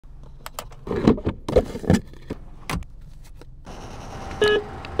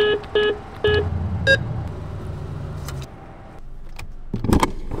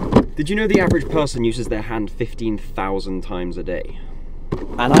Did you know the average person uses their hand 15,000 times a day?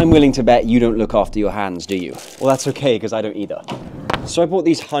 And I'm willing to bet you don't look after your hands, do you? Well, that's okay, because I don't either. So I bought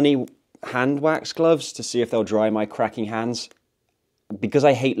these honey hand wax gloves to see if they'll dry my cracking hands. Because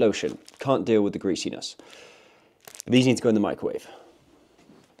I hate lotion, can't deal with the greasiness. These need to go in the microwave.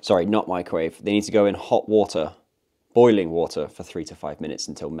 Sorry, not microwave. They need to go in hot water, boiling water, for 3 to 5 minutes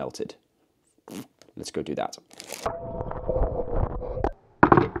until melted. Let's go do that.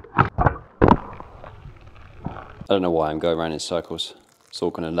 I don't know why I'm going around in circles. It's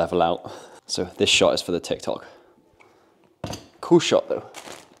all going to level out. So this shot is for the TikTok. Cool shot though.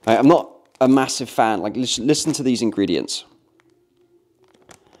 I'm not a massive fan. Like, listen to these ingredients.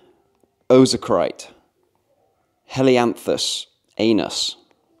 Ozocrite, Helianthus anus,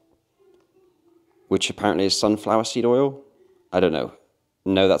 which apparently is sunflower seed oil. I don't know.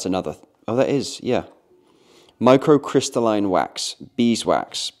 No, that's another. Oh, that is, yeah. Microcrystalline wax,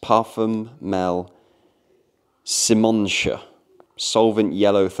 beeswax, parfum mel, Simontia, solvent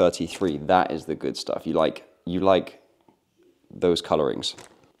yellow 33. That is the good stuff. You like those colorings.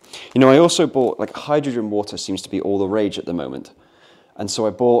 You know, I also bought, like, hydrogen water seems to be all the rage at the moment. And so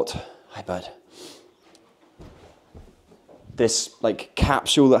I bought, hi bud, this like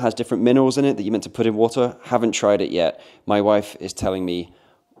capsule that has different minerals in it that you're meant to put in water. Haven't tried it yet. My wife is telling me,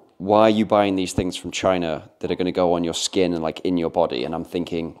 why are you buying these things from China that are going to go on your skin and like in your body? And I'm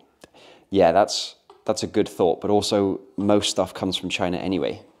thinking, yeah, that's a good thought, but also most stuff comes from China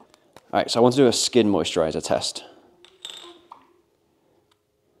anyway. All right, so I want to do a skin moisturizer test.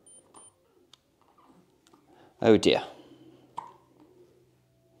 Oh dear.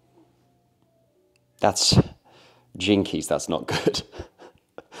 That's jinkies, that's not good.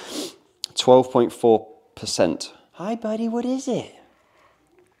 12.4%. Hi buddy, what is it?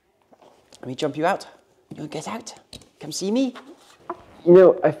 Let me jump you out. You want to get out? Come see me. You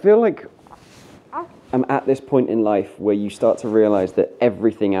know, I feel like I'm at this point in life where you start to realize that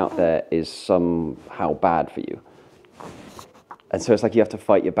everything out there is somehow bad for you. And so it's like you have to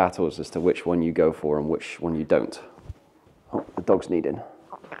fight your battles as to which one you go for and which one you don't. Oh, the dog's needing.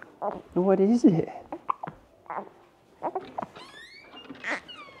 What is it?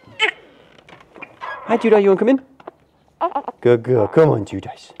 Hi Judah, you want to come in? Good girl, come on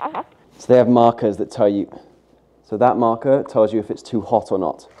Judas. So they have markers that tell you, so that marker tells you if it's too hot or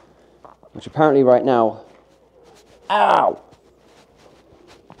not. Which apparently right now, ow!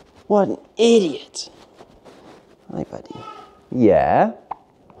 What an idiot. Hi buddy. Yeah?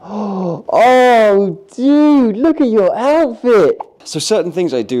 Oh dude, look at your outfit! So certain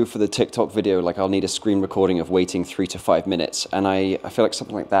things I do for the TikTok video, like I'll need a screen recording of waiting 3 to 5 minutes, and I feel like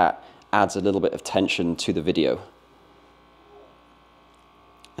something like that adds a little bit of tension to the video.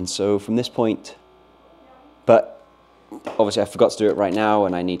 And so from this point, but obviously I forgot to do it right now,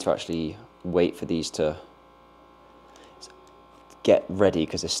 and I need to actually wait for these to get ready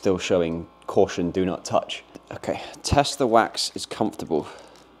because it's still showing caution, do not touch. Okay, test the wax is comfortable.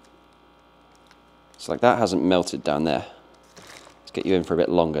 It's like that hasn't melted down there. Let's get you in for a bit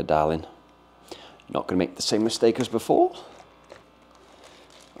longer, darling. Not going to make the same mistake as before.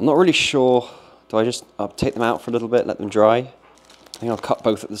 I'm not really sure. Do I just I'll take them out for a little bit, let them dry? I think I'll cut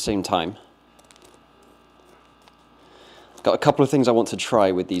both at the same time. I've got a couple of things I want to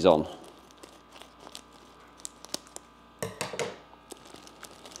try with these on.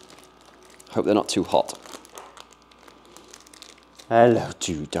 Hope they're not too hot. Hello,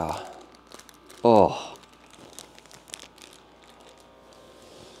 Judah. Oh.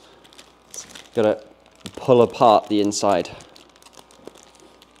 Gotta pull apart the inside.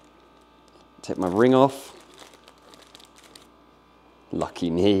 Take my ring off. Lucky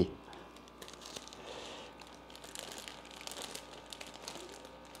me.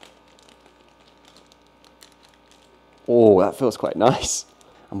 Oh, that feels quite nice.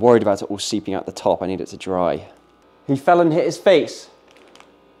 I'm worried about it all seeping out the top. I need it to dry. He fell and hit his face.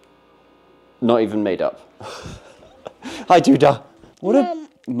 Not even made up. Hi, Judah. What a...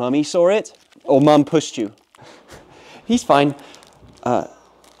 Mummy saw it? Or Mum pushed you? He's fine. Right,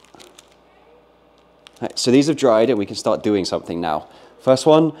 so these have dried and we can start doing something now. First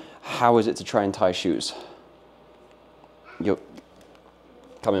one, how is it to try and tie shoes? You're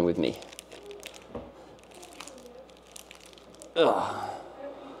coming with me. Ugh.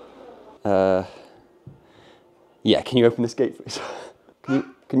 Yeah, can you open this gate, please?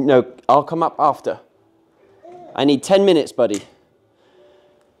 No, I'll come up after. I need 10 minutes, buddy.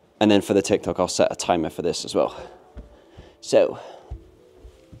 And then for the TikTok, I'll set a timer for this as well. So,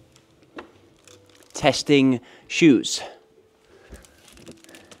 testing shoes.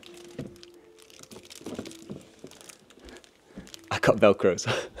 got Velcros.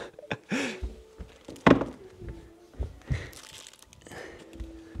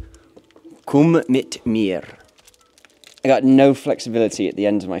 Komm mit mir. I got no flexibility at the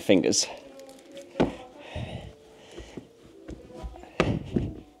end of my fingers.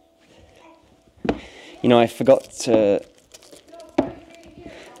 You know, I forgot to...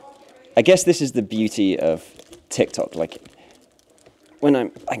 I guess this is the beauty of TikTok, like, when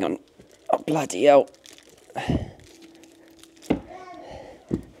I'm... Hang on. Oh, bloody hell.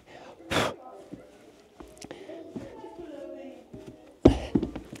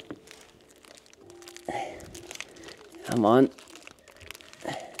 Come on.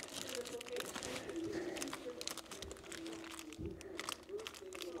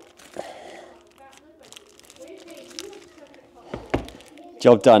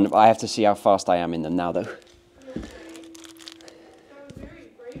 Job done. I have to see how fast I am in them now, though.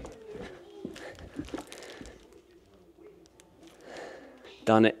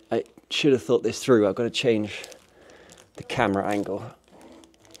 Done it. I should have thought this through. I've got to change the camera angle.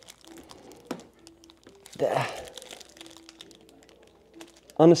 There.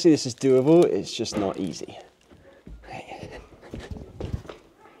 Honestly, this is doable. It's just not easy.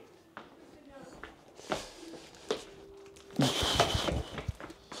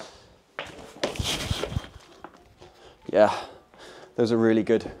 Yeah, those are really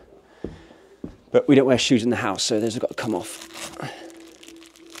good. But we don't wear shoes in the house, so those have got to come off.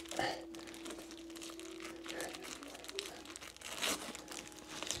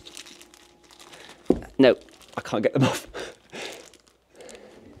 No, I can't get them off.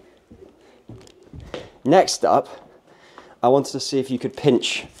 Next up, I wanted to see if you could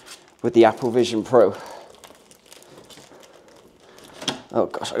pinch with the Apple Vision Pro. Oh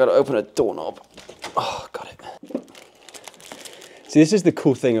gosh, I gotta open a doorknob. Oh, got it. See, this is the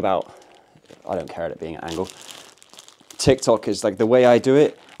cool thing about, I don't care at it being an angle. TikTok is like, the way I do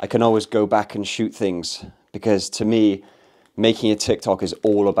it, I can always go back and shoot things, because to me, making a TikTok is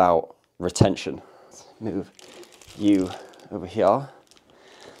all about retention. Let's move you over here.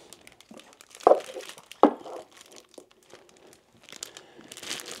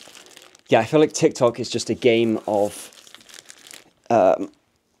 Yeah, I feel like TikTok is just a game of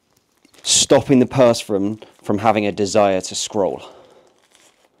stopping the person from having a desire to scroll.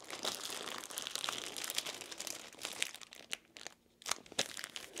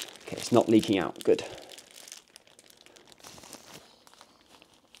 Okay, it's not leaking out. Good.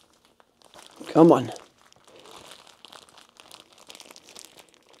 Come on.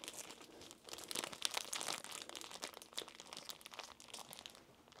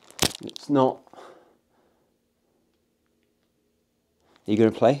 It's not. Are you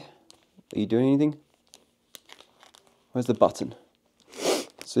going to play? Are you doing anything? Where's the button?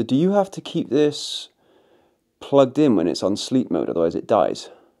 So do you have to keep this plugged in when it's on sleep mode, otherwise it dies?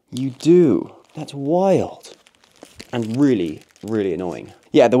 You do. That's wild. And really, really annoying.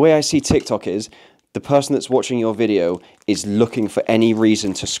 Yeah, the way I see TikTok is, the person that's watching your video is looking for any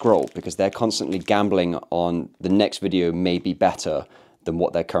reason to scroll, because they're constantly gambling on the next video may be better than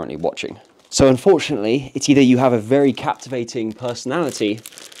what they're currently watching. So unfortunately, it's either you have a very captivating personality,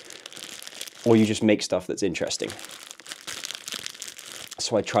 or you just make stuff that's interesting.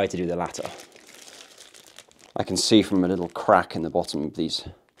 So I try to do the latter. I can see from a little crack in the bottom of these.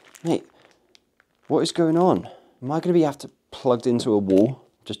 Mate, what is going on? Am I going to have to plugged into a wall?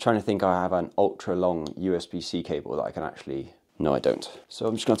 Just trying to think I have an ultra long USB-C cable that I can actually... No, I don't. So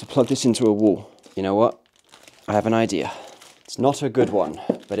I'm just going to have to plug this into a wall. You know what? I have an idea. It's not a good one,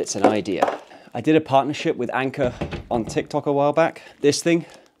 but it's an idea. I did a partnership with Anchor on TikTok a while back. This thing,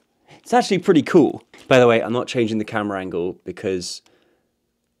 it's actually pretty cool. By the way, I'm not changing the camera angle because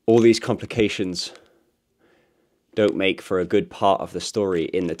all these complications don't make for a good part of the story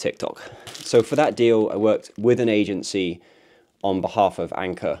in the TikTok. So for that deal, I worked with an agency on behalf of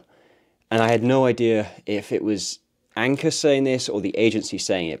Anchor, and I had no idea if it was Anchor saying this or the agency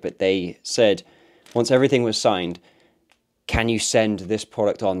saying it, but they said, once everything was signed, can you send this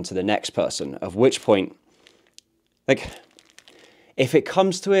product on to the next person? Of which point, like, if it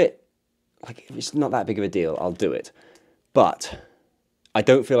comes to it, like, if it's not that big of a deal, I'll do it. But I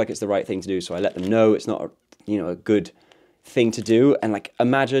don't feel like it's the right thing to do, so I let them know it's not, a good thing to do. And like,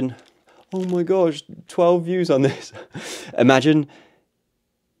 imagine, oh my gosh, 12 views on this. Imagine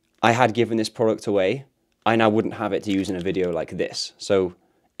I had given this product away, I now wouldn't have it to use in a video like this. So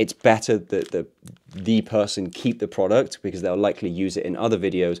it's better that the person keep the product, because they'll likely use it in other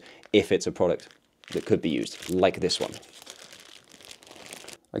videos if it's a product that could be used, like this one.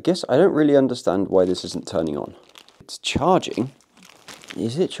 I guess I don't really understand why this isn't turning on. It's charging.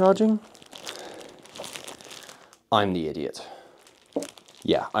 Is it charging? I'm the idiot.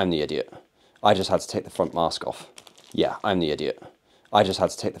 Yeah, I'm the idiot. I just had to take the front mask off. Yeah, I'm the idiot. I just had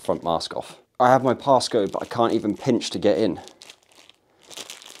to take the front mask off. I have my passcode, but I can't even pinch to get in.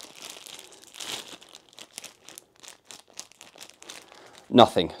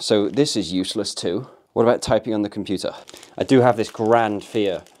 Nothing. So this is useless too. What about typing on the computer? I do have this grand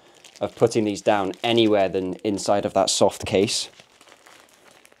fear of putting these down anywhere than inside of that soft case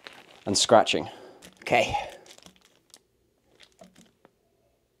and scratching. Okay.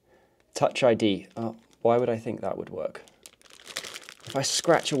 Touch ID. Oh, why would I think that would work? If I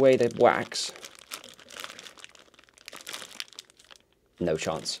scratch away the wax, no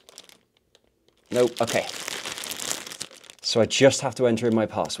chance. Nope, okay. So I just have to enter in my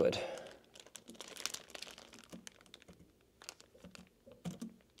password.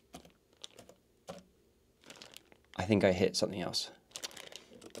 I think I hit something else.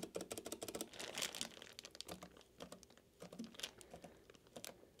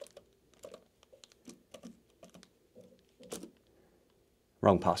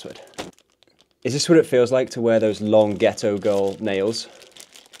 Wrong password. Is this what it feels like to wear those long ghetto girl nails?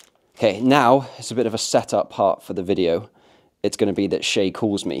 Okay, now it's a bit of a setup part for the video. It's going to be that Shay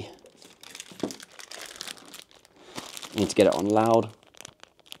calls me. I need to get it on loud.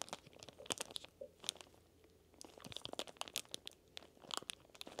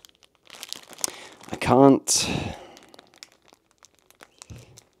 I can't.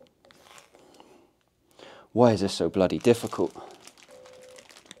 Why is this so bloody difficult?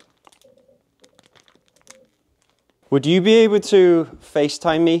 Would you be able to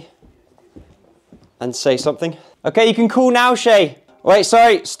FaceTime me and say something? Okay, you can call now, Shay. Wait,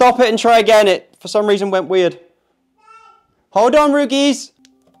 sorry, stop it and try again. It, for some reason, went weird. Hold on, rookies.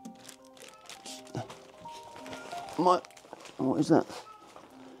 What is that?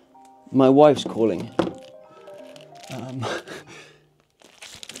 My wife's calling.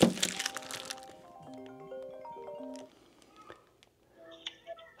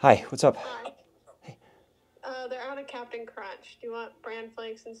 Hi, what's up? Hi. Hey. They're out of Captain Crunch. Do you want bran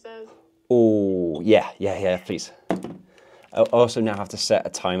flakes instead? Oh, yeah, please. I also now have to set a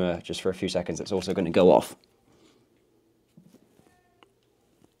timer just for a few seconds. It's also going to go off.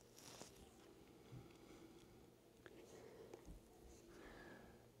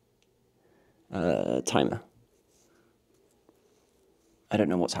 Timer. I don't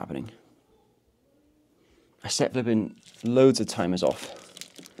know what's happening. I set flipping loads of timers off.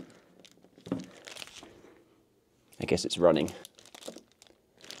 I guess it's running.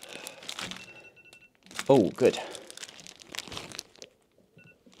 Oh, good.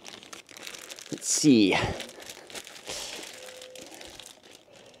 Let's see.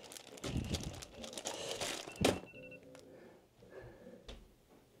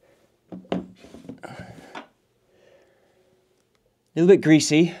 A little bit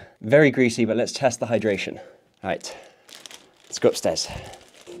greasy, very greasy, but let's test the hydration. All right, let's go upstairs.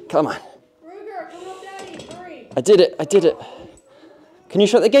 Come on. Ruger, come help Daddy, hurry. I did it. Can you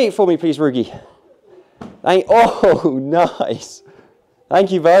shut the gate for me, please, Rugi? Oh, nice.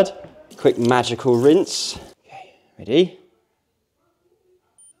 Thank you, bud. Quick magical rinse. Okay, ready?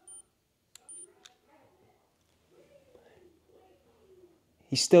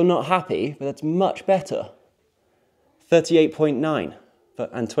 He's still not happy, but that's much better. 38.9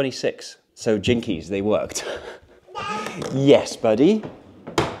 and 26. So jinkies, they worked. Yes, buddy.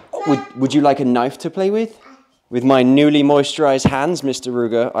 Would you like a knife to play with? With my newly moisturized hands, Mr.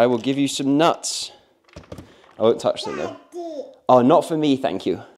 Ruger, I will give you some nuts. I won't touch them though. Oh, not for me, thank you.